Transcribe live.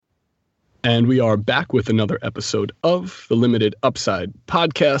And we are back with another episode of the Limited Upside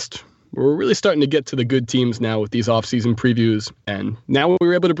podcast. We're really starting to get to the good teams now with these offseason previews. And now we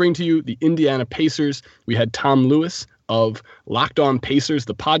were able to bring to you the Indiana Pacers. We had Tom Lewis of Locked On Pacers,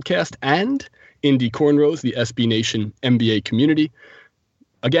 the podcast, and Indy Cornrows, the SB Nation NBA community.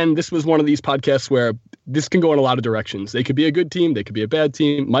 Again, this was one of these podcasts where this can go in a lot of directions. They could be a good team. They could be a bad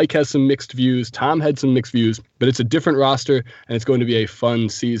team. Mike has some mixed views. Tom had some mixed views, but it's a different roster, and it's going to be a fun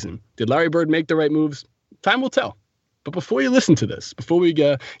season. Did Larry Bird make the right moves? Time will tell. But before you listen to this, before we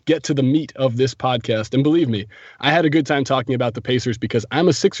get to the meat of this podcast, and believe me, I had a good time talking about the Pacers because I'm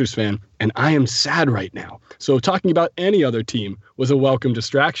a Sixers fan, and I am sad right now. So talking about any other team was a welcome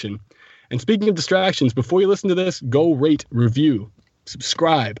distraction. And speaking of distractions, before you listen to this, go rate, review,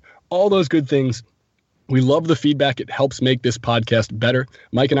 subscribe, all those good things. We love the feedback. It helps make this podcast better.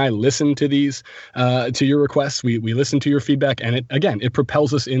 Mike and I listen to these, to your requests. We listen to your feedback, and it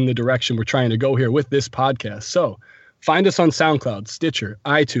propels us in the direction we're trying to go here with this podcast. So find us on SoundCloud, Stitcher,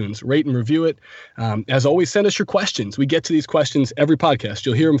 iTunes, rate and review it. As always, send us your questions. We get to these questions every podcast.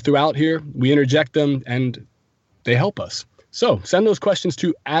 You'll hear them throughout here. We interject them, and they help us. So send those questions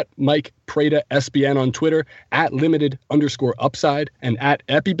to @MikePreda_SBN on Twitter, @limited_upside, and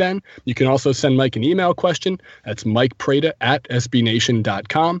 @EpiBen. You can also send Mike an email question. That's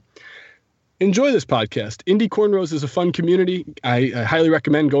MikePreda@SBNation.com. Enjoy this podcast. Indy Cornrows is a fun community. I highly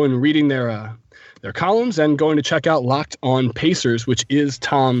recommend going and reading their columns and going to check out Locked On Pacers, which is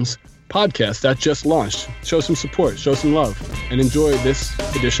Tom's podcast that just launched. Show some support, show some love, and enjoy this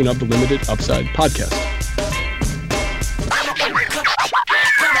edition of the Limited Upside podcast.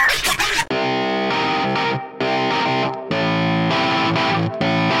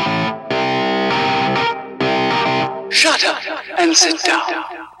 Shut up and sit down.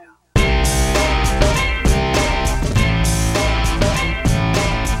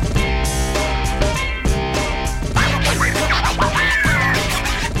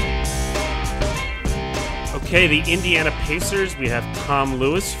 Okay, the Indiana Pacers. We have Tom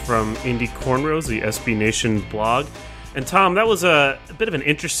Lewis from Indy Cornrows, the SB Nation blog. And Tom, that was a bit of an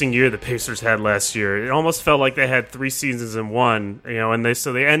interesting year the Pacers had last year. It almost felt like they had 3 seasons in one, and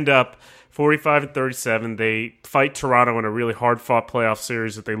they end up 45-37. They fight Toronto in a really hard-fought playoff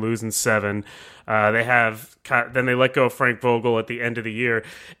series that they lose in 7. Then they let go of Frank Vogel at the end of the year.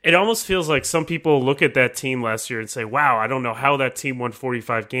 It almost feels like some people look at that team last year and say, wow, I don't know how that team won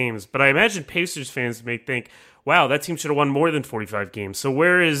 45 games. But I imagine Pacers fans may think, wow, that team should have won more than 45 games. So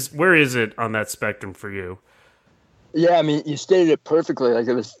where is it on that spectrum for you? Yeah, I mean, you stated it perfectly. Like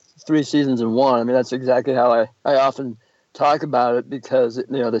it was 3 seasons in one. I mean, that's exactly how I often talk about it because,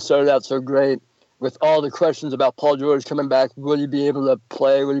 they started out so great with all the questions about Paul George coming back. Will he be able to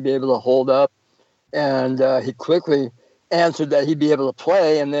play? Will he be able to hold up? And he quickly answered that he'd be able to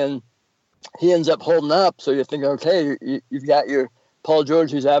play, and then he ends up holding up. So you're thinking, okay, you've got your Paul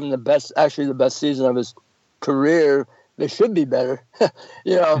George who's having the best season of his career. They should be better, and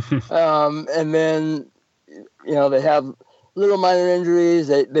then, they have little minor injuries.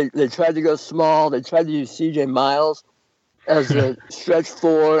 They tried to go small. They tried to use C.J. Miles as a stretch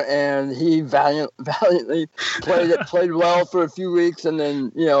 4, and he valiantly played well for a few weeks, and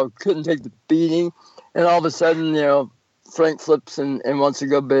then couldn't take the beating, and all of a sudden Frank flips and wants to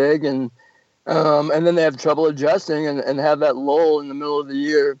go big, and then they have trouble adjusting and have that lull in the middle of the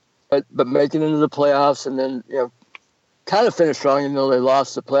year, but make it into the playoffs, and then kind of finish strong. Even though they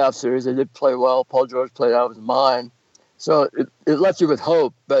lost the playoff series, they did play well. Paul George played out of his mind, so it left you with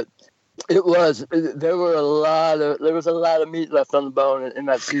hope, but. There was a lot of meat left on the bone in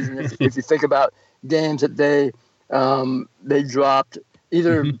that season. If you think about games that they dropped,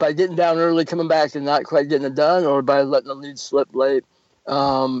 either by getting down early, coming back and not quite getting it done, or by letting the lead slip late.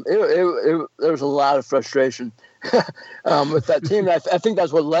 There was a lot of frustration with that team. I think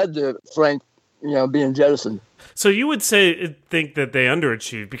that's what led to Frank, being jettisoned. So you would think that they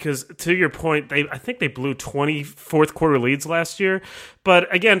underachieved because, to your point, I think they blew 20 fourth quarter leads last year.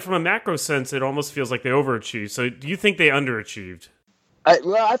 But again, from a macro sense, it almost feels like they overachieved. So do you think they underachieved? I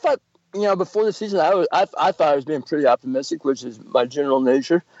thought, before the season, I thought I was being pretty optimistic, which is my general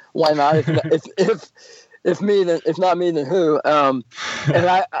nature. Why not? If not me, then who? And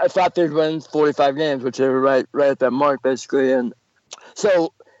I thought they'd win 45 games, which they were right at that mark, basically. And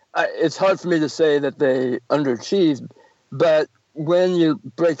so it's hard for me to say that they underachieved, but when you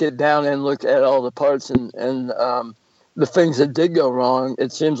break it down and look at all the parts and the things that did go wrong,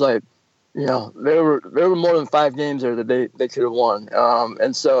 it seems like there were more than 5 games there that they could have won.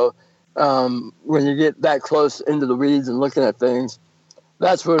 And so when you get that close into the weeds and looking at things,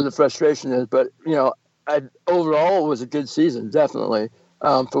 that's where the frustration is. But overall, it was a good season, definitely.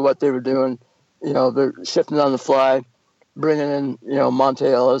 for what they were doing. They're shifting on the fly, bringing in, Monte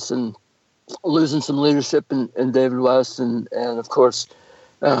Ellis and losing some leadership in David West and of course,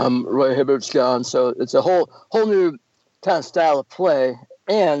 Roy Hibbert's gone. So it's a whole new kind of style of play.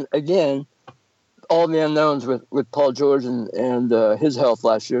 And again, all the unknowns with Paul George and his health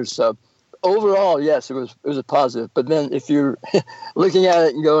last year. So overall, yes, it was a positive. But then if you're looking at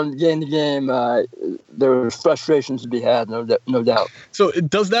it and going game to game, there were frustrations to be had, no doubt. So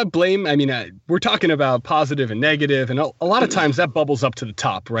does that blame, we're talking about positive and negative, and a lot of times that bubbles up to the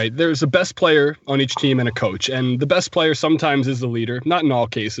top, right? There's a best player on each team and a coach, and the best player sometimes is the leader, not in all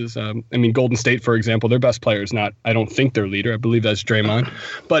cases. Golden State, for example, their best player is not, I don't think their leader. I believe that's Draymond.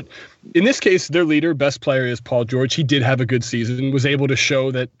 But in this case, their leader, best player is Paul George. He did have a good season, was able to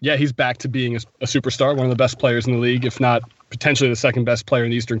show that, yeah, he's back to being a superstar, one of the best players in the league, if not potentially the second best player in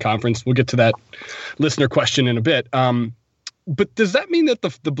the Eastern Conference. We'll get to that listener question in a bit. But does that mean that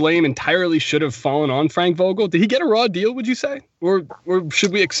the blame entirely should have fallen on Frank Vogel? Did he get a raw deal, would you say? Or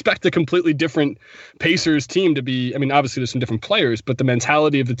should we expect a completely different Pacers team to be, obviously there's some different players, but the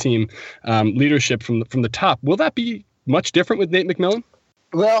mentality of the team, leadership from the top, will that be much different with Nate McMillan?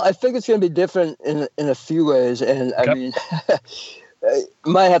 Well, I think it's going to be different in a few ways. And Okay. I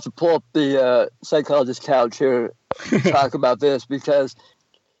might have to pull up the psychologist couch here to talk about this because,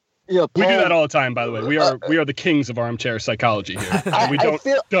 Paul, we do that all the time, by the way. We are the kings of armchair psychology here. We don't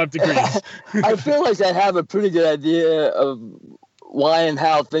have degrees. I feel like I have a pretty good idea of why and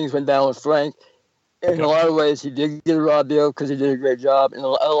how things went down with Frank. In a lot of ways, he did get a raw deal because he did a great job. In a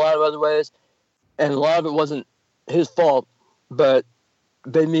lot of other ways, and a lot of it wasn't his fault, but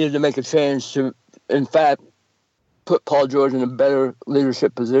they needed to make a change to, in fact, put Paul George in a better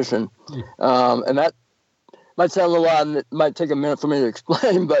leadership position. And that might sound a lot, and it might take a minute for me to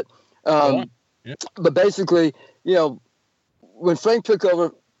explain, but but basically, when Frank took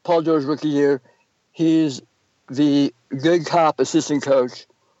over Paul George's rookie year, he's the good cop assistant coach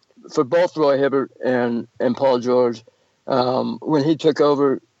for both Roy Hibbert and Paul George. When he took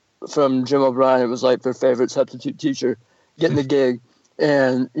over from Jim O'Brien, it was like their favorite substitute teacher getting the gig.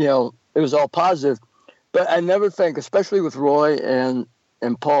 And, it was all positive. But I never think, especially with Roy and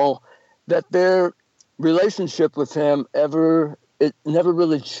Paul, that their relationship with him it never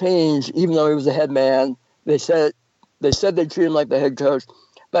really changed, even though he was the head man. They said they treated him like the head coach.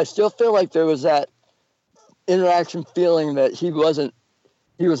 But I still feel like there was that interaction feeling that he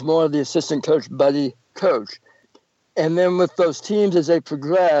was more of the assistant coach, buddy coach. And then with those teams, as they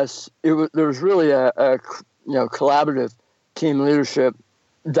progress, there was really a collaborative team leadership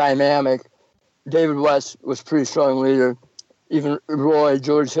dynamic. David West was a pretty strong leader. Even Roy,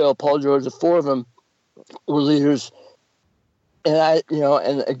 George Hill, Paul George, the four of them were leaders. And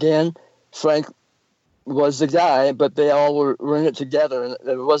and again, Frank was the guy, but they all were in it together. And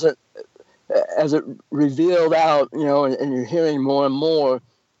it wasn't, as it revealed out, and you're hearing more and more,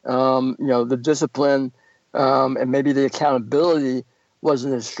 the discipline and maybe the accountability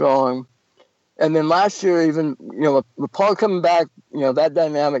wasn't as strong. And then last year, even, with Paul coming back, that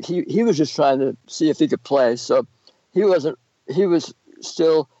dynamic, he was just trying to see if he could play. So he was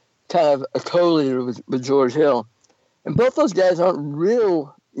still kind of a co-leader with George Hill. And both those guys aren't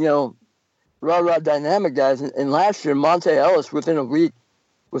real, rah-rah dynamic guys. And last year, Monte Ellis, within a week,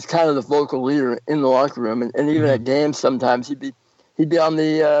 was kind of the vocal leader in the locker room. And even at games, sometimes he'd be on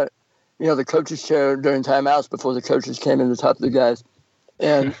the, the coach's chair during timeouts before the coaches came in to talk to the guys.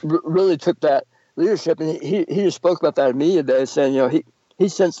 And really took that leadership. And he just spoke about that at media day, saying, he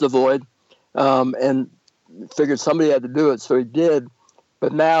sensed the void and figured somebody had to do it. So he did.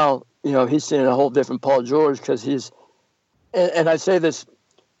 But now, he's seeing a whole different Paul George because he's, and I say this,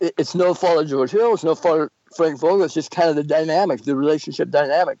 it's no fault of George Hill, it's no fault of Frank Vogel, it's just kind of the dynamic, the relationship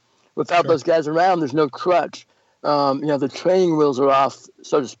dynamic. Without those guys around, there's no crutch. The training wheels are off,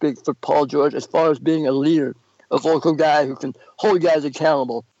 so to speak, for Paul George as far as being a leader, a vocal guy who can hold guys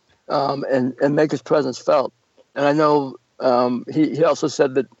accountable and make his presence felt. And I know he also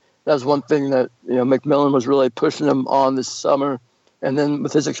said that was one thing that McMillan was really pushing him on this summer. And then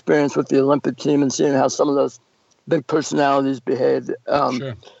with his experience with the Olympic team and seeing how some of those big personalities behaved,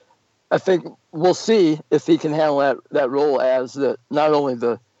 I think we'll see if he can handle that role as not only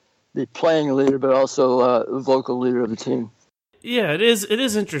the playing leader but also the vocal leader of the team. Yeah, it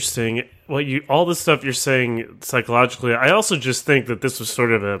is interesting all the stuff you're saying psychologically. I also just think that this was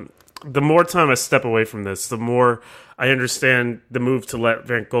sort of the more time I step away from this, the more I understand the move to let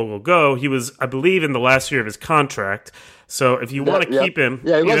Frank Vogel go. He was, I believe, in the last year of his contract. So if you want to keep him...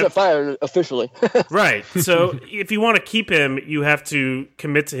 Yeah, he wasn't fired officially. Right. So if you want to keep him, you have to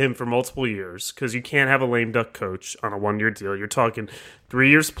commit to him for multiple years because you can't have a lame duck coach on a one-year deal. You're talking 3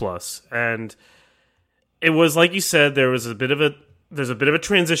 years plus. And it was, like you said, there's a bit of a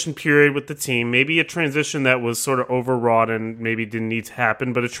transition period with the team. Maybe a transition that was sort of overwrought and maybe didn't need to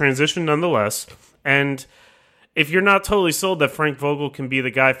happen, but a transition nonetheless. And if you're not totally sold that Frank Vogel can be the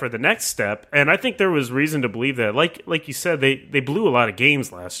guy for the next step, and I think there was reason to believe that. Like you said, they blew a lot of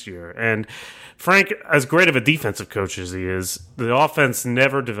games last year. And Frank, as great of a defensive coach as he is, the offense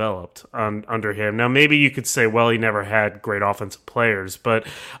never developed under him. Now, maybe you could say, well, he never had great offensive players, but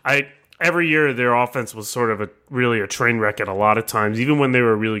every year their offense was sort of really a train wreck at a lot of times, even when they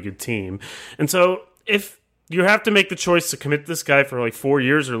were a really good team. And so if you have to make the choice to commit this guy for like 4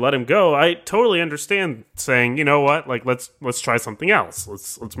 years or let him go, I totally understand saying, you know what, like let's try something else.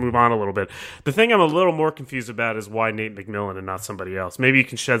 Let's move on a little bit. The thing I'm a little more confused about is why Nate McMillan and not somebody else. Maybe you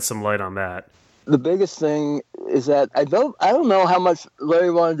can shed some light on that. The biggest thing is that I don't know how much Larry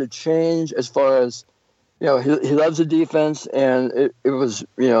wanted to change as far as, he loves the defense, and it was,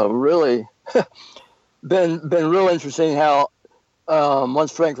 really been real interesting how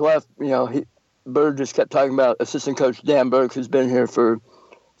once Frank left, Bird just kept talking about assistant coach Dan Burke, who's been here through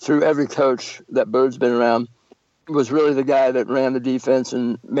every coach that Bird's been around, was really the guy that ran the defense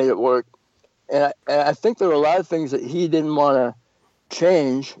and made it work. And I think there were a lot of things that he didn't want to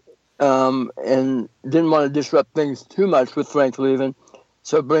change and didn't want to disrupt things too much with Frank leaving.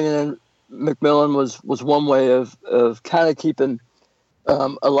 So bringing in McMillan was one way of kind of keeping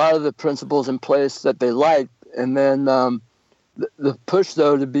a lot of the principles in place that they liked. And then the push,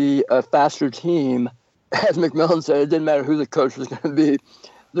 though, to be a faster team, as McMillan said, it didn't matter who the coach was going to be.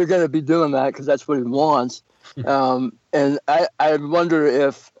 They're going to be doing that because that's what he wants. And I wonder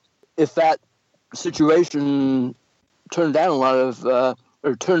if that situation turned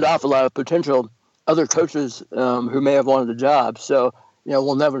off a lot of potential other coaches who may have wanted the job. So,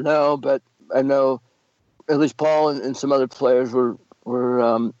 we'll never know. But I know at least Paul and some other players were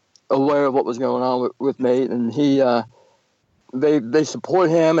aware of what was going on with Nate, and he. They support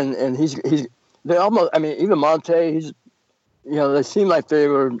him, and they almost, even Monte, they seem like they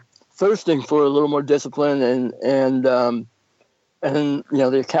were thirsting for a little more discipline and the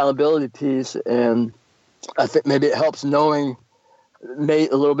accountability piece. And I think maybe it helps knowing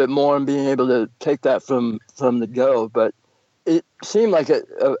Nate a little bit more and being able to take that from the go. But it seemed like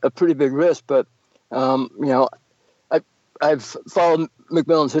a pretty big risk. But I've followed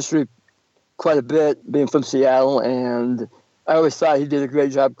McMillan's history quite a bit, being from Seattle, and I always thought he did a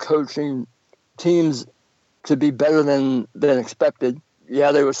great job coaching teams to be better than expected.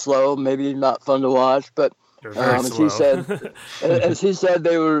 Yeah, they were slow, maybe not fun to watch, but as he said,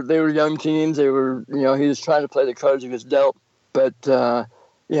 they were young teams. They were, he was trying to play the cards he was dealt. But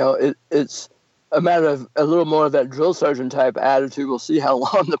it's a matter of a little more of that drill sergeant type attitude. We'll see how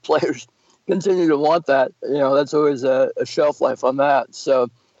long the players continue to want that. That's always a shelf life on that. So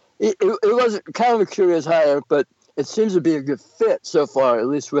it was kind of a curious hire, but it seems to be a good fit so far, at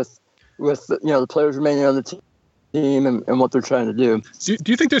least with the players remaining on the team and what they're trying to do. Do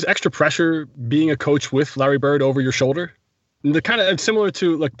you think there's extra pressure being a coach with Larry Bird over your shoulder? The kind of similar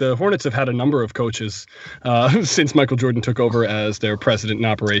to like the Hornets have had a number of coaches since Michael Jordan took over as their president in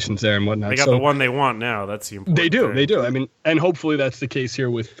operations there and whatnot. They got the one they want now. That's the important thing. They do. And hopefully that's the case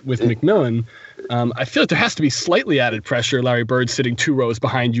here with McMillan. I feel like there has to be slightly added pressure. Larry Bird sitting 2 rows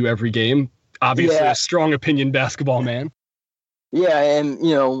behind you every game. Obviously, a strong opinion basketball man. Yeah, and,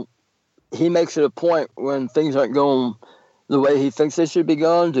 he makes it a point when things aren't going the way he thinks they should be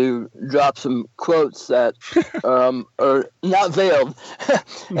going to drop some quotes that are not veiled.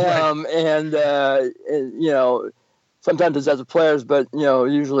 Sometimes it's at the players, but,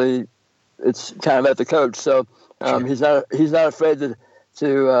 usually it's kind of at the coach. So he's not afraid to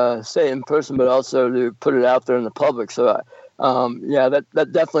say it in person, but also to put it out there in the public. So, that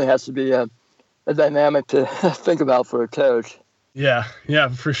definitely has to be a dynamic to think about for a coach. Yeah,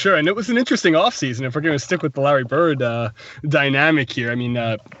 for sure. And it was an interesting offseason if we're going to stick with the Larry Bird dynamic here.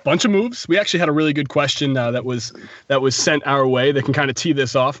 Bunch of moves. We actually had a really good question that was sent our way that can kind of tee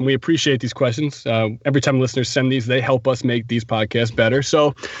this off, and we appreciate these questions. Every time listeners send these, they help us make these podcasts better.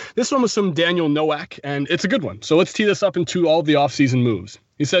 So this one was from Daniel Nowak, and it's a good one. So let's tee this up into all of the offseason moves.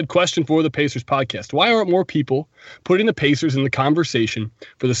 He said, question for the Pacers podcast. Why aren't more people putting the Pacers in the conversation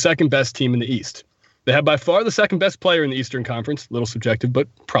for the second best team in the East? They have by far the second best player in the Eastern Conference, a little subjective, but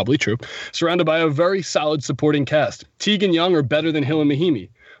probably true, surrounded by a very solid supporting cast. Teague and Young are better than Hill and Mahimi.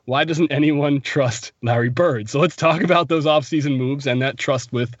 why doesn't anyone trust Larry Bird? So let's talk about those offseason moves and that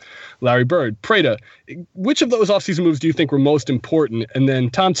trust with Larry Bird. Preda, which of those offseason moves do you think were most important? And then,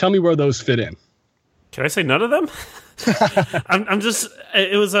 Tom, tell me where those fit in. Can I say none of them?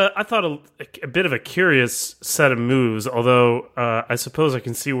 I thought a bit of a curious set of moves, although I suppose I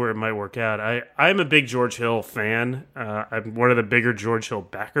can see where it might work out. I'm a big George Hill fan. I'm one of the bigger George Hill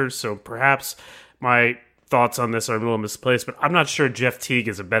backers, so perhaps my thoughts on this are a little misplaced, but I'm not sure Jeff Teague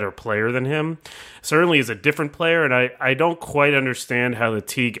is a better player than him. Certainly is a different player, and I don't quite understand how the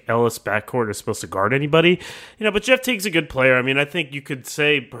Teague-Ellis backcourt is supposed to guard anybody. But Jeff Teague's a good player. I mean, I think you could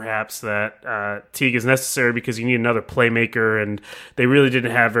say perhaps that Teague is necessary because you need another playmaker, and they really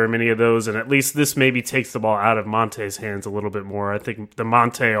didn't have very many of those, and at least this maybe takes the ball out of Monte's hands a little bit more. I think the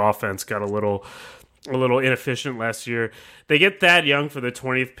Monte offense got a little inefficient last year. They get Thad Young for the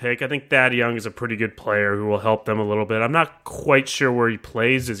 20th pick. I think Thad Young is a pretty good player who will help them a little bit. I'm not quite sure where he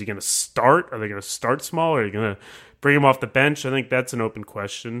plays. Is he going to start? Are they going to start small? Or are they going to bring him off the bench? I think that's an open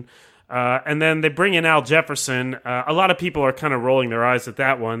question. And then they bring in Al Jefferson. A lot of people are kind of rolling their eyes at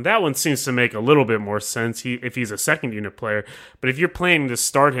that one. That one seems to make a little bit more sense if he's a second unit player. But if you're planning to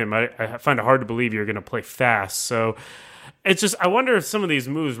start him, I find it hard to believe you're going to play fast. So it's just, I wonder if some of these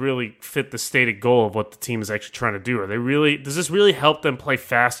moves really fit the stated goal of what the team is actually trying to do. Does this really help them play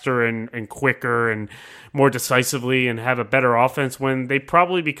faster and quicker and more decisively and have a better offense when they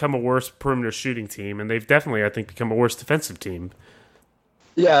probably become a worse perimeter shooting team? And they've definitely, I think, become a worse defensive team.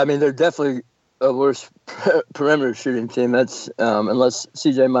 Yeah, I mean, they're definitely a worse perimeter shooting team. That's unless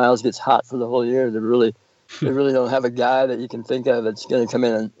CJ Miles gets hot for the whole year, they really don't have a guy that you can think of that's going to come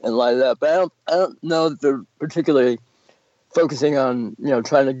in and light it up. But I don't know that they're particularly focusing on,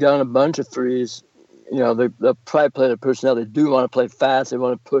 trying to gun a bunch of threes. They'll probably play their personnel. They do want to play fast. They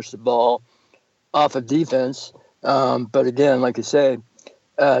want to push the ball off of defense. But again, like you say,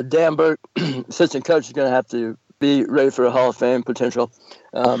 Dan Burke, assistant coach, is going to have to be ready for a Hall of Fame potential.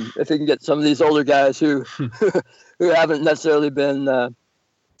 If he can get some of these older guys who haven't necessarily been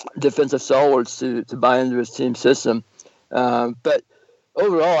defensive stalwarts to buy into his team system. But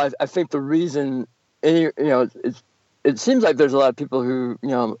overall, I think the reason, it seems like there's a lot of people who,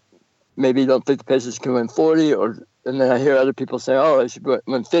 maybe don't think the Pacers can win 40, and then I hear other people say, they should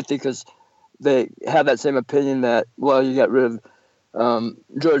win 50 because they have that same opinion that, you got rid of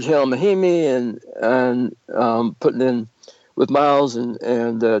George Hill and Mahimi and putting in with Miles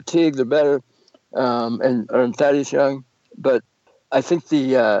and Teague, they're better, and Thaddeus Young. But I think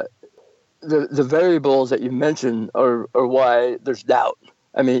the variables that you mentioned are why there's doubt.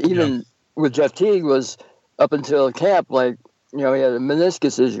 I mean, even with Jeff Teague was up until camp, he had a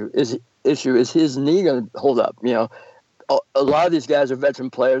meniscus issue. Is his knee going to hold up? A lot of these guys are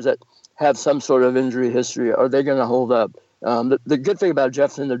veteran players that have some sort of injury history. Are they going to hold up? The good thing about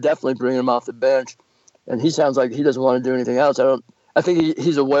Jefferson, they're definitely bringing him off the bench, and he sounds like he doesn't want to do anything else. I think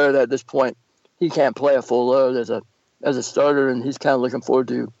he's aware that at this point he can't play a full load as a starter, and he's kind of looking forward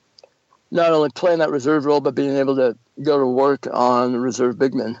to not only playing that reserve role, but being able to go to work on the reserve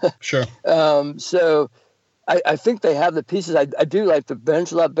big men. Sure. So I think they have the pieces. I do like the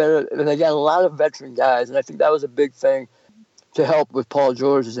bench a lot better, and they got a lot of veteran guys, and I think that was a big thing to help with Paul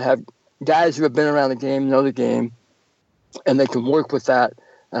George, is to have guys who have been around the game, know the game, and they can work with that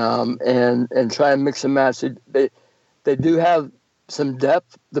and try and mix and match. They do have some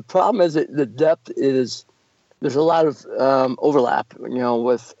depth. The problem is that the depth is there's a lot of overlap,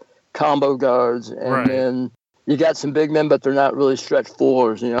 with combo guards, and then you got some big men, but they're not really stretch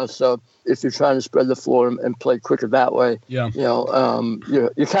fours, So if you're trying to spread the floor and play quicker that way, you're kind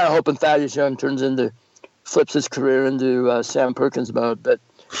of hoping Thaddeus Young flips his career into Sam Perkins mode, but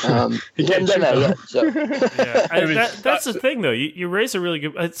he hasn't done that yet. So. That's the thing, though. You raise a really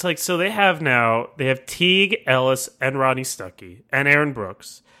good. It's like, so they have Teague, Ellis, and Rodney Stuckey and Aaron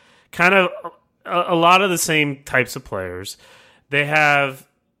Brooks, kind of a lot of the same types of players. They have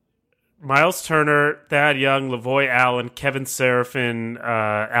Miles Turner, Thad Young, Lavoy Allen, Kevin Seraphin,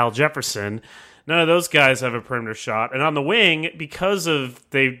 Al Jefferson. None of those guys have a perimeter shot. And on the wing, because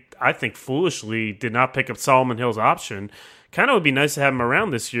they, I think, foolishly did not pick up Solomon Hill's option, kind of would be nice to have him around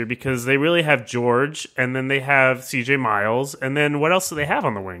this year because they really have George, and then they have CJ Miles, and then what else do they have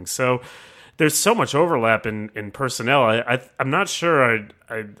on the wing? So there's so much overlap in personnel. I'm not sure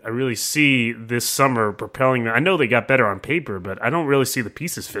I really see this summer propelling them. I know they got better on paper, but I don't really see the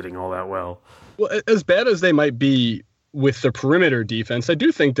pieces fitting all that well. Well, as bad as they might be with the perimeter defense, I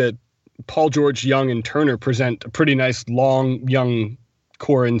do think that Paul George, Young, and Turner present a pretty nice, long, young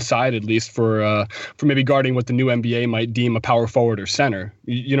inside, at least for maybe guarding what the new NBA might deem a power forward or center.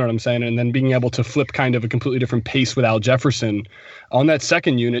 You know what I'm saying? And then being able to flip kind of a completely different pace with Al Jefferson on that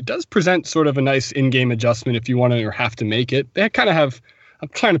second unit does present sort of a nice in-game adjustment if you want to or have to make it. They kind of have, I'm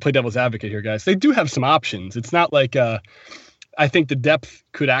trying to play devil's advocate here, guys. They do have some options. It's not like I think the depth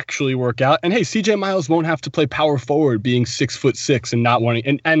could actually work out. And hey, CJ Miles won't have to play power forward being 6'6" and not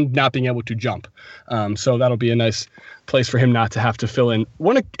wanting and not being able to jump. So that'll be a nice place for him not to have to fill in. I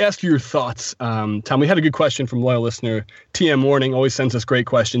want to ask you your thoughts. Tom, we had a good question from loyal listener TM Morning, always sends us great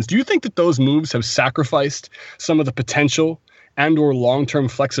questions. Do you think that those moves have sacrificed some of the potential and or long-term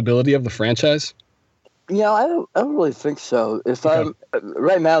flexibility of the franchise? Yeah, I don't really think so. If I'm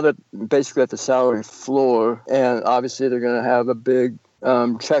right now, they're basically at the salary floor, and obviously they're going to have a big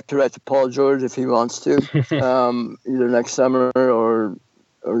check to write to Paul George if he wants to, either next summer or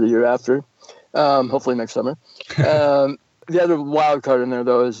the year after. Hopefully next summer. The other wild card in there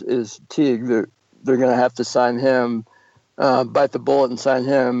though is Teague. They're going to have to sign him, bite the bullet and sign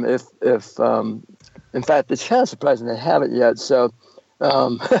him. If in fact, it's kind of surprising they haven't yet. So. They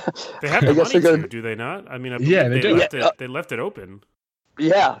have the money to, do they not? I mean, they left it open.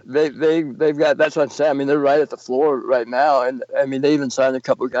 Yeah, they've got. That's what I'm saying. I mean, they're right at the floor right now, and I mean, they even signed a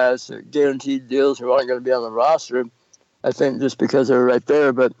couple of guys to guaranteed deals who aren't going to be on the roster. I think just because they're right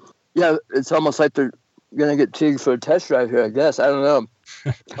there, but yeah, it's almost like they're going to get Teague for a test drive here. I guess I don't know.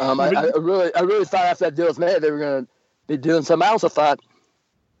 I really thought after that deal was made, they were going to be doing something else. I thought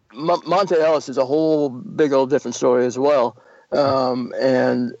Monte Ellis is a whole big old different story as well.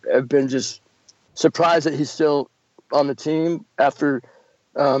 And I've been just surprised that he's still on the team after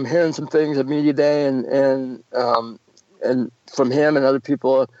hearing some things at media day and from him and other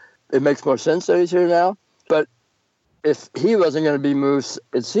people. It makes more sense that he's here now. But if he wasn't going to be moved,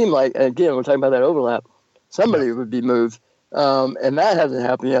 it seemed like, and again, we're talking about that overlap, somebody would be moved, and that hasn't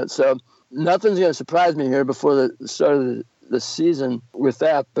happened yet. So nothing's going to surprise me here before the start of the season with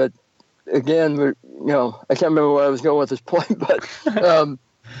that. But again, I can't remember where I was going with this point, but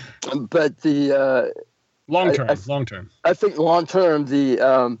the long term. I think long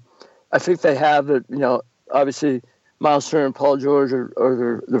term, I think they have the, obviously Miles Turner and Paul George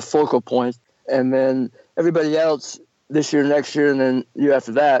are their focal points, and then everybody else this year, next year, and then year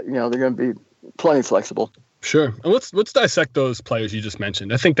after that, they're going to be plenty flexible. Sure. And let's dissect those players you just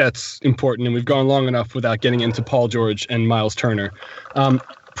mentioned. I think that's important, and we've gone long enough without getting into Paul George and Miles Turner.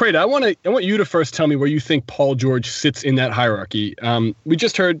 Prada, I want you to first tell me where you think Paul George sits in that hierarchy. We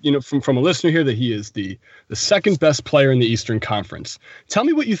just heard, from a listener here that he is the second best player in the Eastern Conference. Tell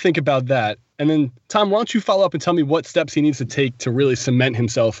me what you think about that. And then, Tom, why don't you follow up and tell me what steps he needs to take to really cement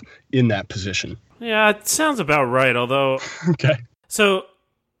himself in that position? Yeah, it sounds about right, although... Okay. So,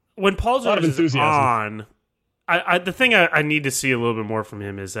 when Paul George is on, the thing I need to see a little bit more from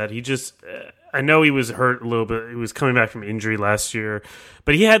him is that he just... I know he was hurt a little bit. He was coming back from injury last year.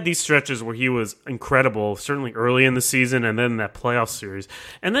 But he had these stretches where he was incredible, certainly early in the season and then that playoff series.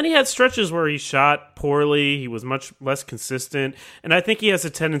 And then he had stretches where he shot poorly. He was much less consistent. And I think he has a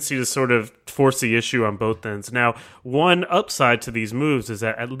tendency to sort of force the issue on both ends. Now, one upside to these moves is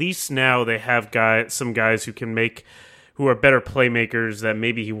that at least now they have some guys who are better playmakers that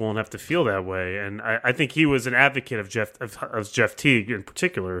maybe he won't have to feel that way. And I think he was an advocate of Jeff Teague in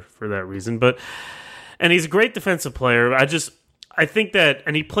particular for that reason. And he's a great defensive player. I think that,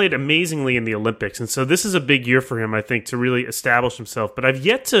 and he played amazingly in the Olympics. And so this is a big year for him, I think, to really establish himself. But I've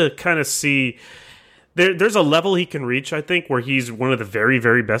yet to kind of see, there's a level he can reach, I think, where he's one of the very,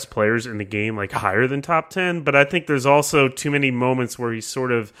 very best players in the game, like higher than top 10. But I think there's also too many moments where he's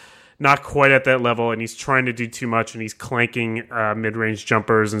sort of not quite at that level, and he's trying to do too much, and he's clanking mid-range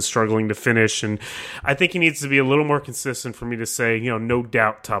jumpers and struggling to finish. And I think he needs to be a little more consistent for me to say, no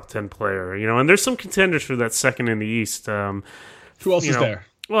doubt top 10 player. And there's some contenders for that second in the East. Who else is there?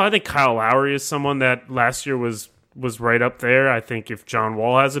 Well, I think Kyle Lowry is someone that last year was right up there. I think if John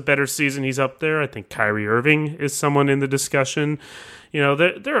Wall has a better season, he's up there. I think Kyrie Irving is someone in the discussion.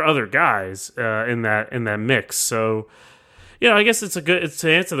 There are other guys in that mix. So. I guess it's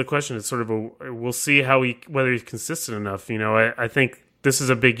to answer the question. It's sort of we'll see whether he's consistent enough. I think this is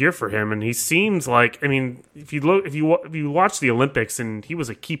a big year for him, and he seems like, if you watch the Olympics, and he was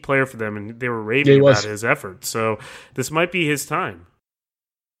a key player for them, and they were raving about his effort. So this might be his time.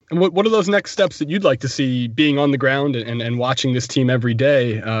 And what are those next steps that you'd like to see being on the ground and watching this team every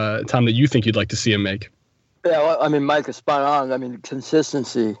day, Tom, that you think you'd like to see him make? Yeah, well, Mike is spot on.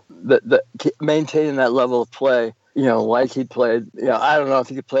 Consistency, maintaining that level of play. Like he played, I don't know if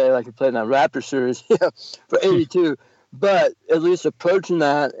he could play like he played in that Raptor series for 82, but at least approaching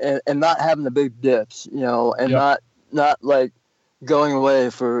that and not having the big dips, and not like going away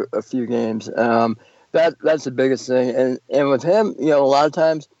for a few games. That's the biggest thing. And with him, a lot of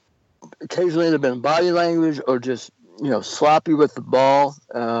times, occasionally there's been body language or just sloppy with the ball.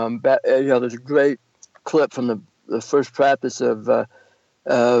 There's a great clip from the first practice of Nate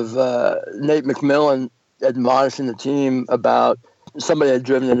McMillan admonishing the team about somebody had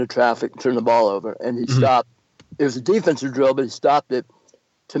driven into traffic, turned the ball over, and he stopped. It was a defensive drill, but he stopped it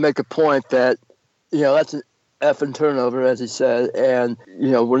to make a point that, that's an effing turnover, as he said, and,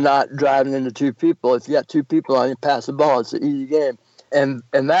 we're not driving into two people. If you got two people on you, pass the ball. It's an easy game. And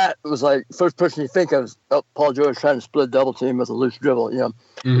that was like, first person you think of is, Paul George trying to split double team with a loose dribble,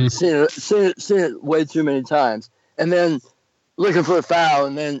 seen it way too many times. And then looking for a foul,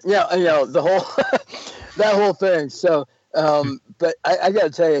 and then, the whole, that whole thing. So, but I got to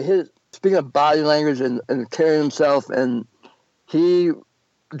tell you, speaking of body language and carrying himself, and he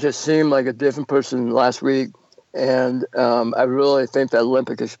just seemed like a different person last week. And I really think that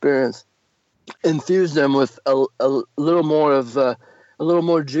Olympic experience infused him with a little more of a little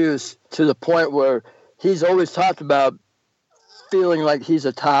more juice, to the point where he's always talked about feeling like he's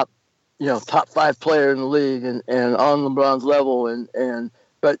a top 5 player in the league and on LeBron's level.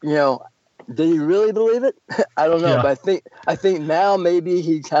 But did he really believe it? I don't know. Yeah. But I think now maybe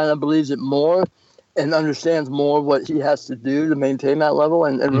he kind of believes it more and understands more what he has to do to maintain that level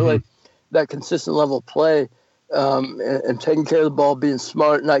and really that consistent level of play, and taking care of the ball, being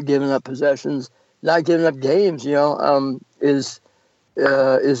smart, not giving up possessions, not giving up games, is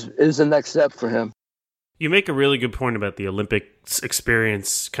the next step for him. You make a really good point about the Olympics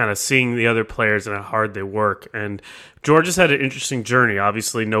experience, kind of seeing the other players and how hard they work. And George has had an interesting journey.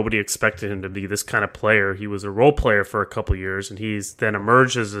 Obviously, nobody expected him to be this kind of player. He was a role player for a couple years, and he's then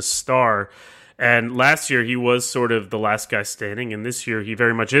emerged as a star. And last year, he was sort of the last guy standing, and this year, he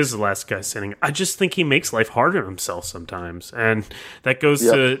very much is the last guy standing. I just think he makes life hard on himself sometimes, and that goes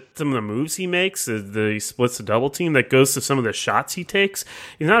to some of the moves he makes, he splits the double team, that goes to some of the shots he takes.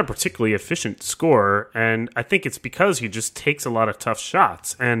 He's not a particularly efficient scorer, and I think it's because he just takes a lot of tough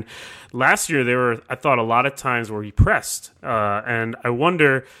shots. And last year, there were, I thought, a lot of times where he pressed, and I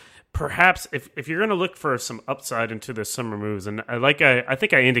wonder, perhaps if you're going to look for some upside into the summer moves, and I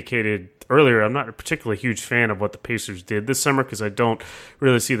think I indicated earlier, I'm not a particularly huge fan of what the Pacers did this summer because I don't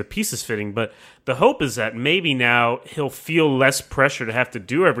really see the pieces fitting, but the hope is that maybe now he'll feel less pressure to have to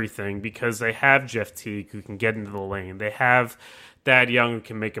do everything because they have Jeff Teague who can get into the lane. They have Thad Young who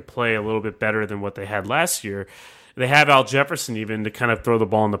can make a play a little bit better than what they had last year. They have Al Jefferson even to kind of throw the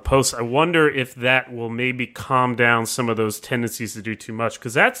ball in the post. I wonder if that will maybe calm down some of those tendencies to do too much,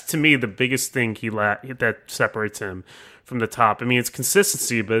 because that's, to me, the biggest thing that separates him from the top. I mean, it's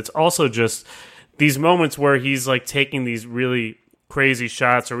consistency, but it's also just these moments where he's like taking these really crazy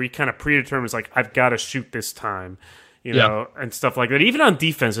shots, or he kind of predetermines, like, I've got to shoot this time. And stuff like that. Even on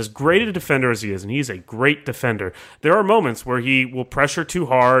defense, as great a defender as he is, and he's a great defender, there are moments where he will pressure too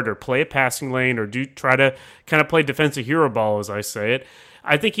hard or play a passing lane or try to kind of play defensive hero ball, as I say it.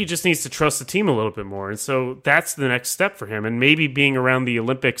 I think he just needs to trust the team a little bit more. And so that's the next step for him. And maybe being around the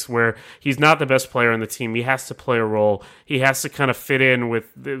Olympics where he's not the best player on the team, he has to play a role. He has to kind of fit in with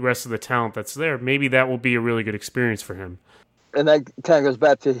the rest of the talent that's there. Maybe that will be a really good experience for him. And that kind of goes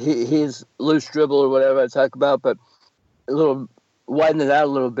back to his loose dribble or whatever I talk about, but a little widen it out a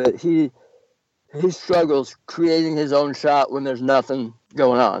little bit. He struggles creating his own shot when there's nothing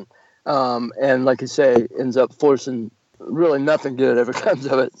going on, and like you say, ends up forcing really nothing good ever comes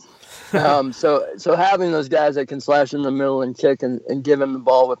of it. So having those guys that can slash in the middle and kick and give him the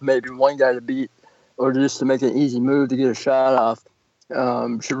ball with maybe one guy to beat or just to make an easy move to get a shot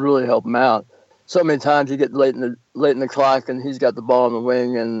off should really help him out. So many times you get late in the clock and he's got the ball in the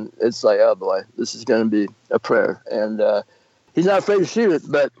wing and it's like, oh boy, this is going to be a prayer. And he's not afraid to shoot it,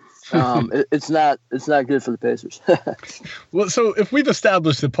 but it's not good for the Pacers. Well, so if we've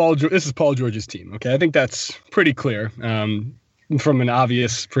established that this is Paul George's team, okay, I think that's pretty clear. From an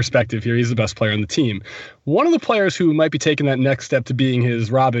obvious perspective here, he's the best player on the team. One of the players who might be taking that next step to being his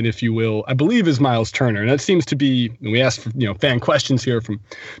Robin, if you will, I believe is Miles Turner. And that seems to be, when we asked for, fan questions here from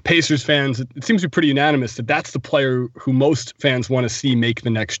Pacers fans, it seems to be pretty unanimous that that's the player who most fans want to see make the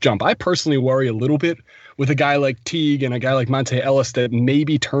next jump. I personally worry a little bit with a guy like Teague and a guy like Monte Ellis that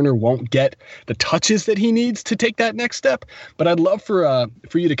maybe Turner won't get the touches that he needs to take that next step. But I'd love for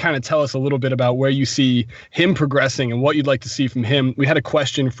you to kind of tell us a little bit about where you see him progressing and what you'd like to see from him. We had a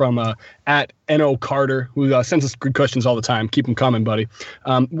question from at N.O. Carter, who sends us good questions all the time. Keep them coming, buddy.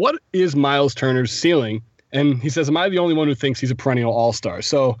 What is Miles Turner's ceiling? And he says, am I the only one who thinks he's a perennial all-star?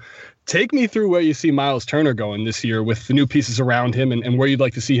 So take me through where you see Miles Turner going this year with the new pieces around him and where you'd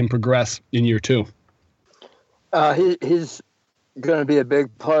like to see him progress in year two. He's going to be a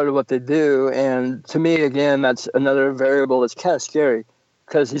big part of what they do. And to me, again, that's another variable that's kind of scary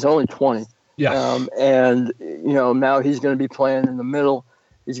because he's only 20. Yeah. And, now he's going to be playing in the middle.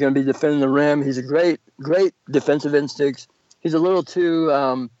 He's going to be defending the rim. He's a great defensive instincts. He's a little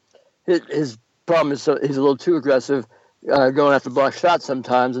too his problem is he's a little too aggressive going after block shots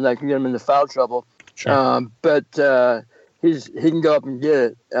sometimes, and that can get him into foul trouble. Sure. But he can go up and get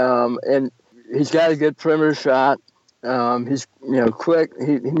it. And he's got a good perimeter shot. He's quick.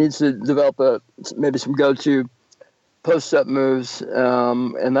 He needs to develop maybe some go-to post-up moves.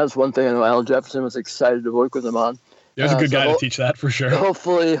 And that's one thing I know Al Jefferson was excited to work with him on. There's a good guy to teach that for sure.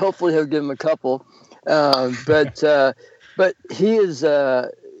 Hopefully he'll give him a couple. But he is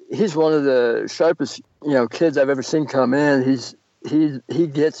he's one of the sharpest kids I've ever seen come in. He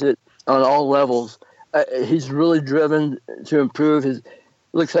gets it on all levels. He's really driven to improve.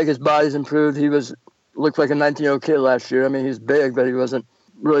 Looks like his body's improved. Looked like a 19-year-old kid last year. I mean, he's big, but he wasn't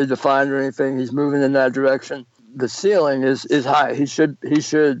really defined or anything. He's moving in that direction. The ceiling is high. He should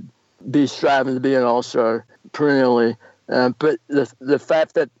be striving to be an all-star perennially. But the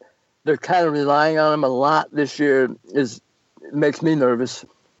fact that they're kind of relying on him a lot this year makes me nervous.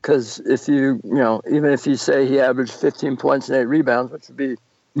 Because if even if you say he averaged 15 points and 8 rebounds, which would be a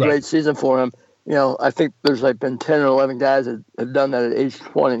great season for him, I think there's been 10 or 11 guys that have done that at age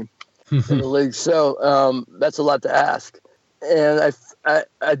 20 in the league. So that's a lot to ask. And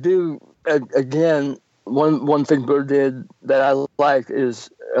I do, again, one thing Bird did that I like is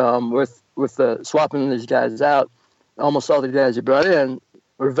with the swapping these guys out, almost all the guys he brought in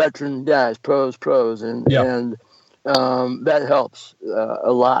were veteran guys, pros, and that helps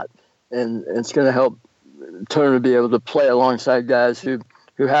a lot, and it's going to help Turner be able to play alongside guys who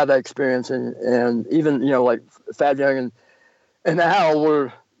have that experience, and even like Thad Young and Al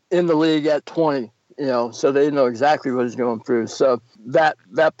were in the league at 20, so they know exactly what he's going through. So that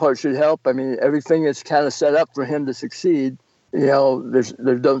part should help. I mean, everything is kind of set up for him to succeed. There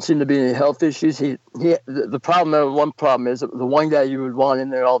don't seem to be any health issues. One problem is the one guy you would want in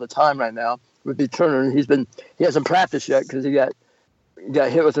there all the time right now would be Turner, and he hasn't practiced yet because he got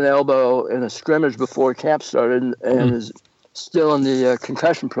hit with an elbow in a scrimmage before camp started, and is still in the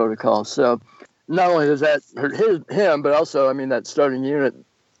concussion protocol. So not only does that hurt him, but also, I mean, that starting unit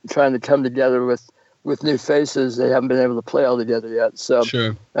trying to come together with new faces, they haven't been able to play all together yet. So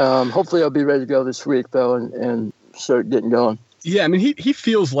sure. Hopefully, I'll be ready to go this week though, and start getting going. Yeah, I mean, he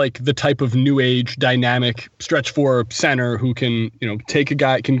feels like the type of new age, dynamic stretch four center who can, take a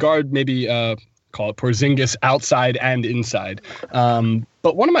guy, can guard maybe call it Porzingis outside and inside.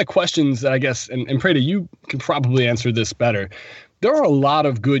 But one of my questions that I guess, and Prada, you can probably answer this better. There are a lot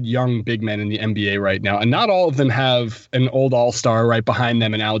of good young big men in the NBA right now, and not all of them have an old all-star right behind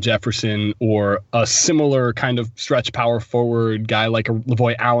them, an Al Jefferson, or a similar kind of stretch power forward guy like a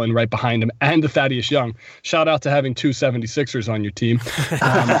Lavoy Allen right behind him, and a Thaddeus Young. Shout out to having two 76ers on your team.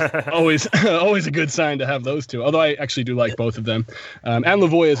 Always a good sign to have those two, although I actually do like both of them. And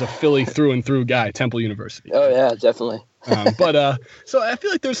Lavoy is a Philly through and through guy, Temple University. Oh, yeah, definitely. So I feel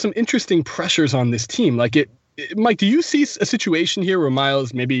like there's some interesting pressures on this team. Mike, do you see a situation here where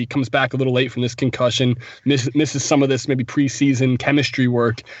Miles maybe comes back a little late from this concussion, misses some of this maybe preseason chemistry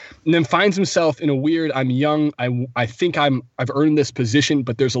work, and then finds himself in a weird, I'm young, I think I've earned this position,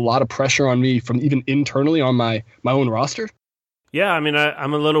 but there's a lot of pressure on me from even internally on my own roster? Yeah, I mean,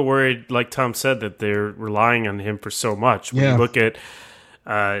 I'm a little worried, like Tom said, that they're relying on him for so much. When you look at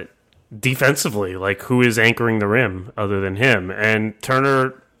defensively, like who is anchoring the rim other than him? And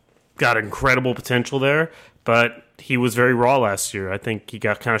Turner got incredible potential there, but he was very raw last year. I think he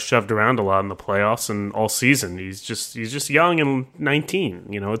got kind of shoved around a lot in the playoffs and all season. He's just young and 19.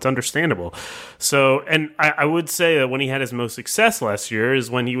 It's understandable. So, and I would say that when he had his most success last year is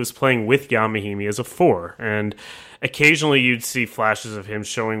when he was playing with Yao Mahimi as a 4. And occasionally you'd see flashes of him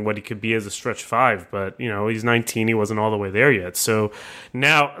showing what he could be as a stretch 5, but he's 19, he wasn't all the way there yet. So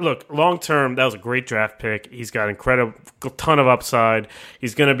now, look, long term, that was a great draft pick. He's got incredible ton of upside.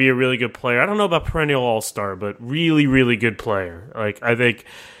 He's going to be a really good player. I don't know about perennial all-star, but really, really good player. I think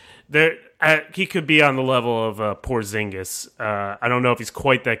he could be on the level of Porzingis. I don't know if he's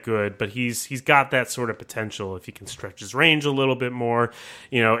quite that good, but he's got that sort of potential if he can stretch his range a little bit more.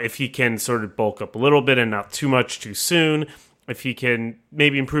 If he can sort of bulk up a little bit and not too much too soon. If he can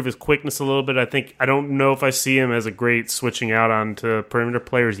maybe improve his quickness a little bit. I don't know if I see him as a great switching out onto perimeter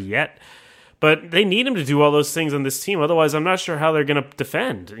players yet. But they need him to do all those things on this team. Otherwise, I'm not sure how they're going to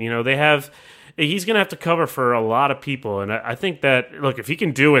defend. They have he's going to have to cover for a lot of people. And I think that, look, if he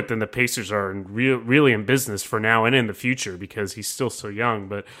can do it, then the Pacers are really in business for now and in the future because he's still so young.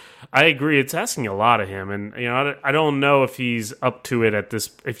 But I agree, it's asking a lot of him. And, I don't know if he's up to it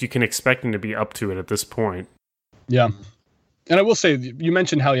if you can expect him to be up to it at this point. Yeah. And I will say, you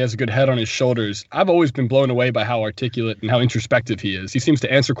mentioned how he has a good head on his shoulders. I've always been blown away by how articulate and how introspective he is. He seems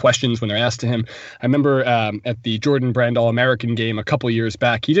to answer questions when they're asked to him. I remember at the Jordan Brand All-American game a couple years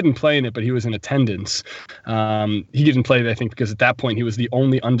back, he didn't play in it, but he was in attendance. He didn't play, I think, because at that point he was the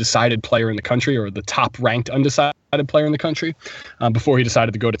only undecided player in the country, or the top-ranked undecided player in the country, before he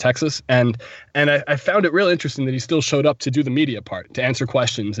decided to go to Texas. And I found it really interesting that he still showed up to do the media part, to answer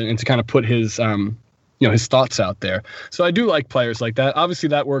questions and to kind of put his his thoughts out there. So I do like players like that. Obviously,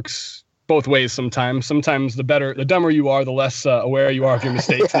 that works both ways sometimes. Sometimes the dumber you are, the less aware you are of your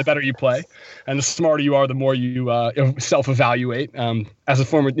mistakes, the better you play. And the smarter you are, the more you self-evaluate. As a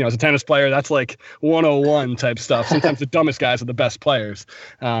former, as a tennis player, that's like 101 type stuff. Sometimes the dumbest guys are the best players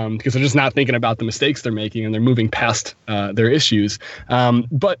because they're just not thinking about the mistakes they're making and they're moving past their issues.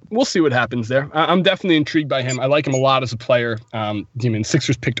 But we'll see what happens there. I'm definitely intrigued by him. I like him a lot as a player.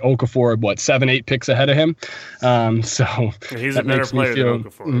 Sixers picked Okafor, 7-8 picks ahead of him. So he's a better player than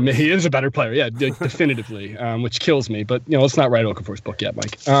Okafor. He is a better player, yeah, definitively, which kills me. But let's not write Okafor's book yet,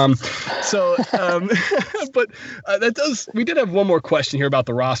 Mike. We did have one more question here about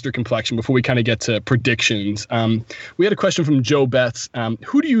the roster complexion before we kind of get to predictions. We had a question from Joe Betts.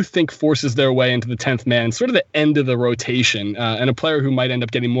 Who do you think forces their way into the 10th man, sort of the end of the rotation, and a player who might end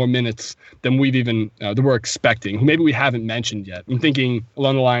up getting more minutes than we're expecting, who maybe we haven't mentioned yet? I'm thinking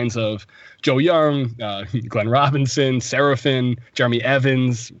along the lines of Joe Young, Glenn Robinson, Seraphin, Jeremy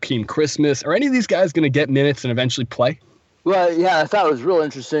Evans, Keem Christmas. Are any of these guys going to get minutes and eventually play? Well, yeah, I thought it was real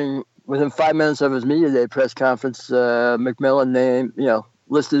interesting. Within 5 minutes of his media day press conference, McMillan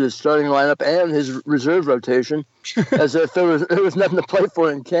listed his starting lineup and his reserve rotation as if there was nothing to play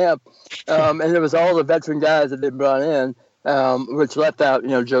for in camp. And it was all the veteran guys that they brought in, which left out,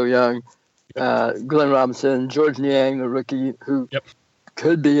 Joe Young, Glenn Robinson, George Niang, the rookie, who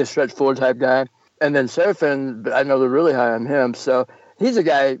could be a stretch four type guy. And then Seraphin, I know they're really high on him. So he's a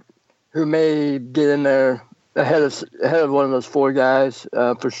guy who may get in there ahead of one of those four guys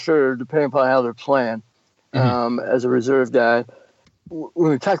for sure, depending upon how they're playing as a reserve guy.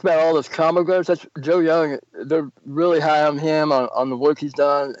 When we talk about all those combo guards, that's Joe Young. They're really high on him on the work he's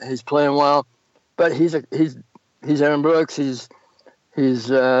done. He's playing well, but he's Aaron Brooks. He's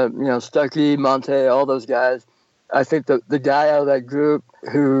Stuckey, Monte, all those guys. I think the guy out of that group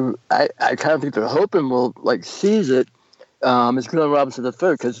who I kind of think they're hoping will seize it is Glenn Robinson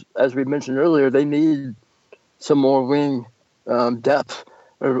III, because as we mentioned earlier, they need some more wing depth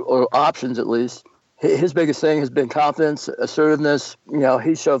or options at least. His biggest thing has been confidence, assertiveness.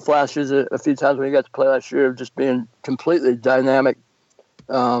 He showed flashes a few times when he got to play last year of just being completely dynamic,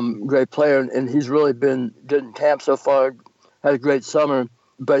 great player. And he's really been good in camp so far, had a great summer.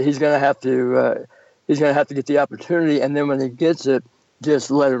 But he's going to have to get the opportunity, and then when he gets it,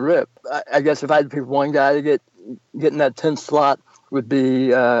 just let it rip. I guess if I had to pick one guy to get in that 10th slot would be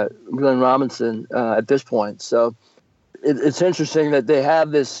Glenn Robinson at this point. So it's interesting that they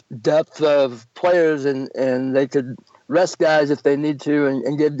have this depth of players and they could rest guys if they need to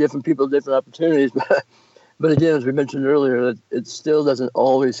and give different people different opportunities. But again, as we mentioned earlier, it still doesn't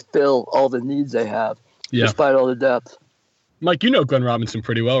always fill all the needs they have, despite all the depth. Mike, you know Glenn Robinson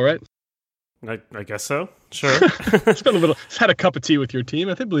pretty well, right? I guess so. Sure. He's had a cup of tea with your team,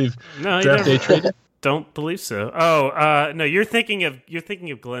 I believe. No, draft day traded. Don't believe so. Oh, no, you're thinking of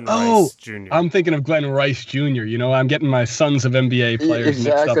Glenn Rice Jr. I'm thinking of Glenn Rice Jr. I'm getting my sons of NBA players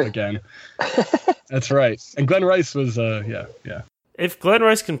mixed up again. That's right. And Glenn Rice was, yeah. If Glenn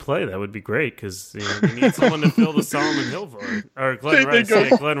Rice can play, that would be great because we need someone to fill the Solomon Hill void. Or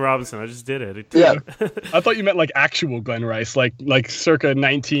Glenn Robinson. I just did it. Yeah. I thought you meant actual Glenn Rice, like circa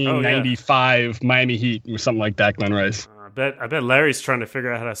 1995 Miami Heat or something like that. Glenn Rice. I bet Larry's trying to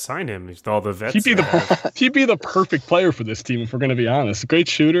figure out how to sign him. He's all the vets. He'd be the perfect player for this team if we're going to be honest. Great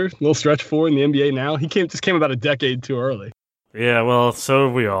shooter, little stretch four in the NBA now. He just came about a decade too early. Yeah, well, so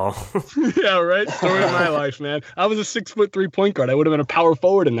have we all. Yeah, right? Story of my life, man. I was a 6'3" point guard. I would have been a power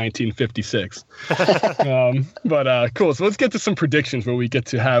forward in 1956. But cool. So let's get to some predictions where we get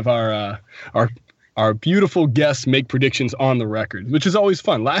to have our beautiful guests make predictions on the record, which is always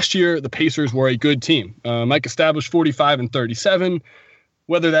fun. Last year, the Pacers were a good team. Mike established 45-37.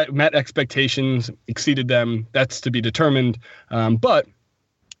 Whether that met expectations, exceeded them, that's to be determined. But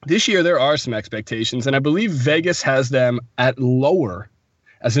this year, there are some expectations, and I believe Vegas has them at lower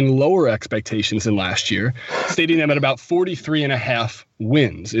as in lower expectations than last year, stating them at about 43.5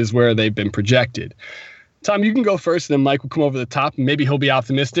 wins is where they've been projected. Tom, you can go first, and then Mike will come over the top. Maybe he'll be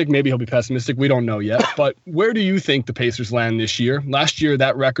optimistic. Maybe he'll be pessimistic. We don't know yet. But where do you think the Pacers land this year? Last year,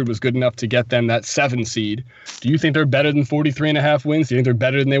 that record was good enough to get them that 7 seed. Do you think they're better than 43.5 wins? Do you think they're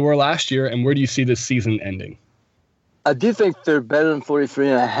better than they were last year? And where do you see this season ending? I do think they're better than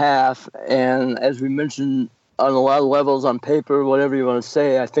 43.5. And as we mentioned, on a lot of levels, on paper, whatever you want to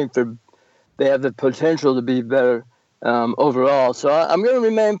say, I think they have the potential to be better overall. So I'm going to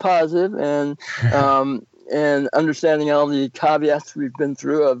remain positive and understanding all the caveats we've been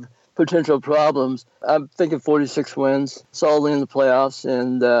through of potential problems. I'm thinking 46 wins, solidly in the playoffs,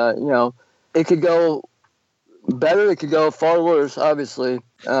 and it could go better, it could go far worse, obviously.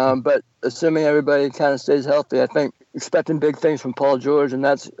 But assuming everybody kind of stays healthy, I think expecting big things from Paul George, and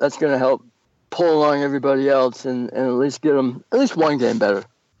that's going to help pull along everybody else and at least get them at least one game better.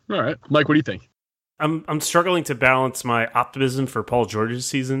 All right, Mike, what do you think? I'm struggling to balance my optimism for Paul George's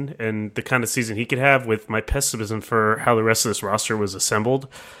season and the kind of season he could have with my pessimism for how the rest of this roster was assembled.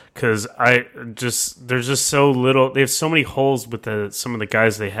 Because there's just so little. They have so many holes with some of the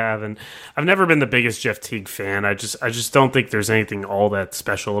guys they have, and I've never been the biggest Jeff Teague fan. I just don't think there's anything all that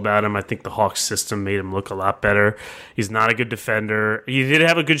special about him. I think the Hawks system made him look a lot better. He's not a good defender. He did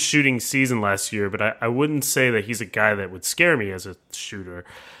have a good shooting season last year, but I wouldn't say that he's a guy that would scare me as a shooter.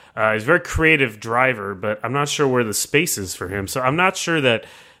 He's a very creative driver, but I'm not sure where the space is for him. So I'm not sure that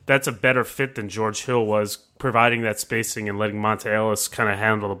that's a better fit than George Hill was, providing that spacing and letting Monta Ellis kind of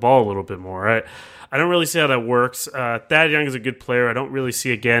handle the ball a little bit more. I don't really see how that works. Thad Young is a good player. I don't really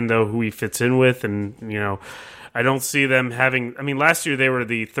see, again, though, who he fits in with. And, I don't see them having – I mean, last year they were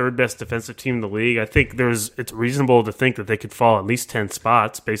the third best defensive team in the league. I think it's reasonable to think that they could fall at least 10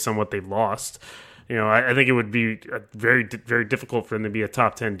 spots based on what they've lost. I think it would be very, very difficult for them to be a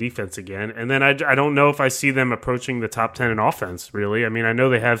top 10 defense again. And then I don't know if I see them approaching the top 10 in offense, really. I mean, I know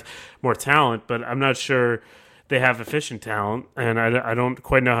they have more talent, but I'm not sure they have efficient talent, and I don't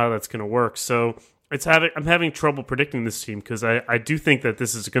quite know how that's going to work. So I'm having trouble predicting this team because I do think that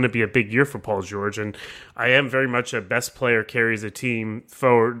this is going to be a big year for Paul George, and I am very much a best player carries a team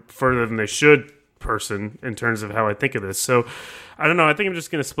forward further than they should person in terms of how I think of this. So I don't know. I think I'm just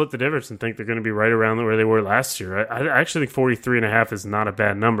going to split the difference and think they're going to be right around where they were last year. I actually think 43.5 is not a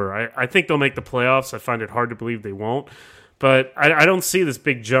bad number. I think they'll make the playoffs. I find it hard to believe they won't, but I don't see this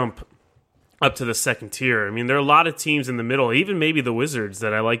big jump up to the second tier. I mean, there are a lot of teams in the middle, even maybe the Wizards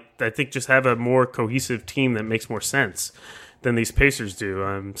that I think just have a more cohesive team that makes more sense than these Pacers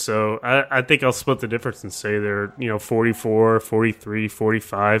do. So I think I'll split the difference and say they're 44, 43,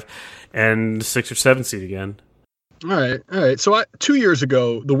 45, and 6 or 7 seed again. All right. So 2 years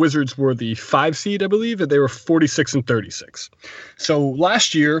ago, the Wizards were the 5 seed, I believe, and they were 46 and 36. So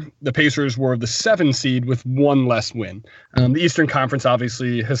last year, the Pacers were the 7 seed with 1 less win. The Eastern Conference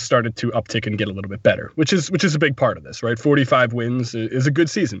obviously has started to uptick and get a little bit better, which is a big part of this, right? 45 wins is a good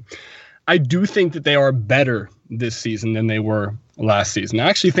season. I do think that they are better this season than they were last season. I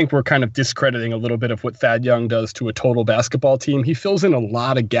actually think we're kind of discrediting a little bit of what Thad Young does to a total basketball team. He fills in a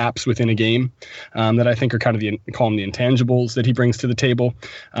lot of gaps within a game that I think are kind of call them the intangibles that he brings to the table.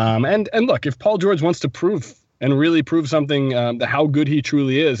 And look, if Paul George wants to prove and really prove something, how good he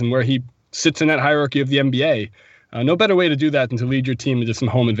truly is and where he sits in that hierarchy of the NBA, no better way to do that than to lead your team into some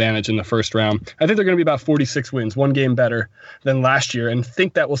home advantage in the first round. I think they're going to be about 46 wins, 1 game better than last year, and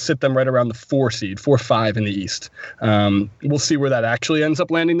think that will sit them right around the 4-5 in the East. We'll see where that actually ends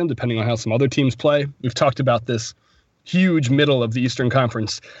up landing them, depending on how some other teams play. We've talked about this huge middle of the Eastern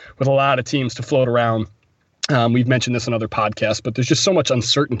Conference with a lot of teams to float around. We've mentioned this in other podcasts, but there's just so much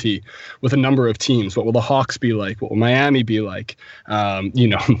uncertainty with a number of teams. What will the Hawks be like? What will Miami be like? Will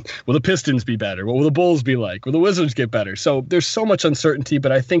the Pistons be better? What will the Bulls be like? Will the Wizards get better? So there's so much uncertainty,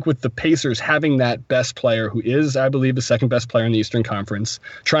 but I think with the Pacers having that best player, who is, I believe, the second best player in the Eastern Conference,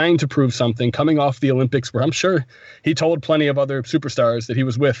 trying to prove something, coming off the Olympics, where I'm sure he told plenty of other superstars that he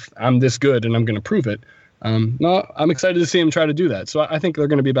was with, I'm this good and I'm going to prove it. No, I'm excited to see him try to do that. So I think they're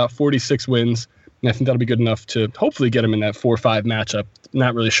going to be about 46 wins. And I think that'll be good enough to hopefully get them in that 4-5 matchup.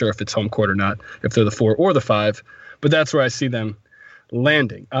 Not really sure if it's home court or not, if they're the 4 or the 5, but that's where I see them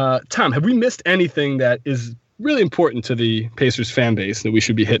landing. Tom, have we missed anything that is really important to the Pacers fan base that we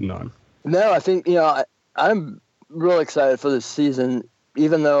should be hitting on? No, I think, I'm really excited for this season,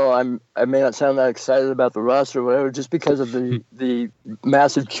 even though I may not sound that excited about the roster or whatever, just because of the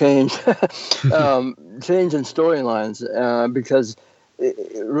massive change, change in storylines, because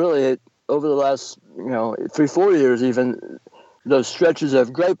over the last, 3-4 years even, those stretches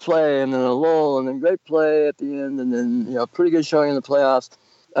of great play and then a lull and then great play at the end and then, pretty good showing in the playoffs.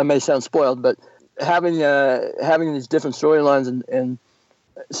 I may sound spoiled, but having these different storylines and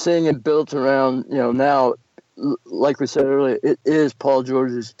seeing it built around, now, like we said earlier, it is Paul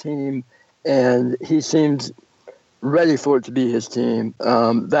George's team, and he seems ready for it to be his team.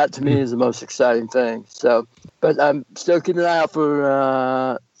 That to me is the most exciting thing. So, but I'm still keeping an eye out for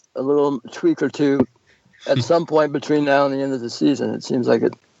a little tweak or two at some point between now and the end of the season. It seems like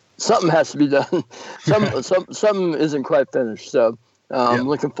something has to be done. Something isn't quite finished. So I'm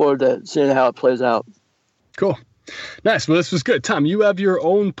looking forward to seeing how it plays out. Cool. Nice. Well, this was good. Tom, you have your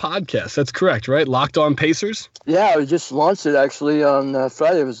own podcast. That's correct, right? Locked On Pacers? Yeah, we just launched it actually on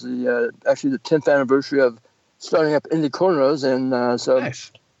Friday. It was the 10th anniversary of starting up Indy Cornrows, and so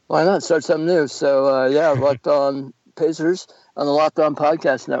nice. Why not start something new? So Locked On Pacers on the Locked On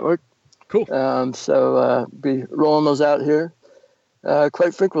Podcast Network. Cool. So be rolling those out here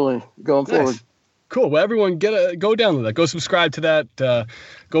quite frequently going forward. Cool. Well, everyone go download that. Go subscribe to that.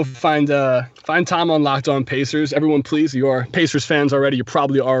 Go find Tom on Locked On Pacers. Everyone, please. You are Pacers fans already. You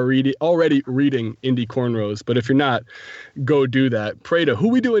probably are already reading Indy Cornrows. But if you're not, go do that. Prada, who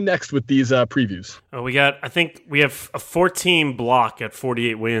are we doing next with these previews? Oh, I think we have a 4-team block at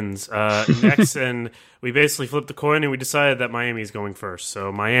 48 wins next, and we basically flipped the coin and we decided that Miami is going first.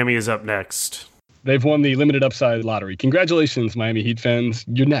 So Miami is up next. They've won the limited upside lottery. Congratulations, Miami Heat fans.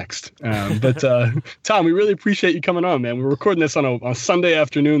 You're next. But Tom, we really appreciate you coming on, man. We're recording this on a Sunday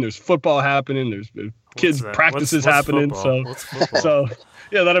afternoon. There's football happening. There's kids practices happening. So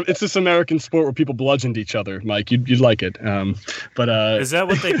yeah, it's this American sport where people bludgeoned each other. Mike, you'd like it. But is that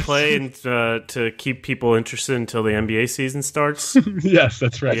what they play to keep people interested until the NBA season starts? Yes,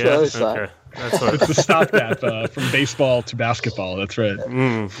 that's right. Yeah, okay. It's the stopgap from baseball to basketball. That's right.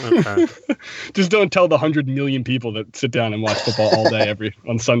 Okay. Just don't tell the 100 million people that sit down and watch football all day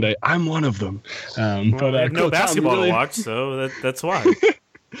on Sunday. I'm one of them. No basketball to watch, so that's why.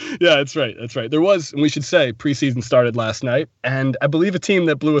 Yeah, that's right. There was, and we should say, preseason started last night, and I believe a team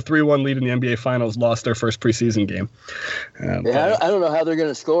that blew a 3-1 lead in the NBA Finals lost their first preseason game. I don't know how they're going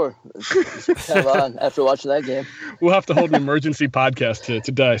to score. It's kind of odd after watching that game. We'll have to hold an emergency podcast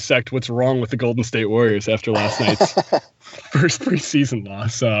to dissect what's wrong with the Golden State Warriors after last night's first preseason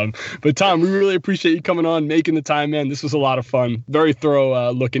loss. But Tom, we really appreciate you coming on, making the time, man. This was a lot of fun. Very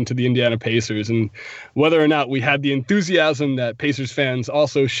thorough look into the Indiana Pacers, and whether or not we had the enthusiasm that Pacers fans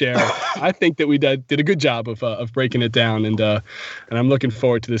also share, I think that we did a good job of breaking it down, and I'm looking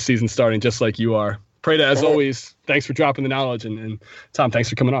forward to this season starting just like you are. Prada, as always, thanks for dropping the knowledge, and Tom, thanks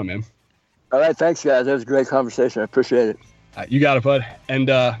for coming on, man. All right, thanks, guys. That was a great conversation. I appreciate it. You got it, bud. And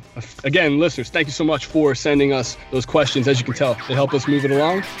again, listeners, thank you so much for sending us those questions. As you can tell, they help us move it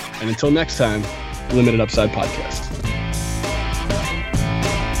along. And until next time, Limited Upside Podcast.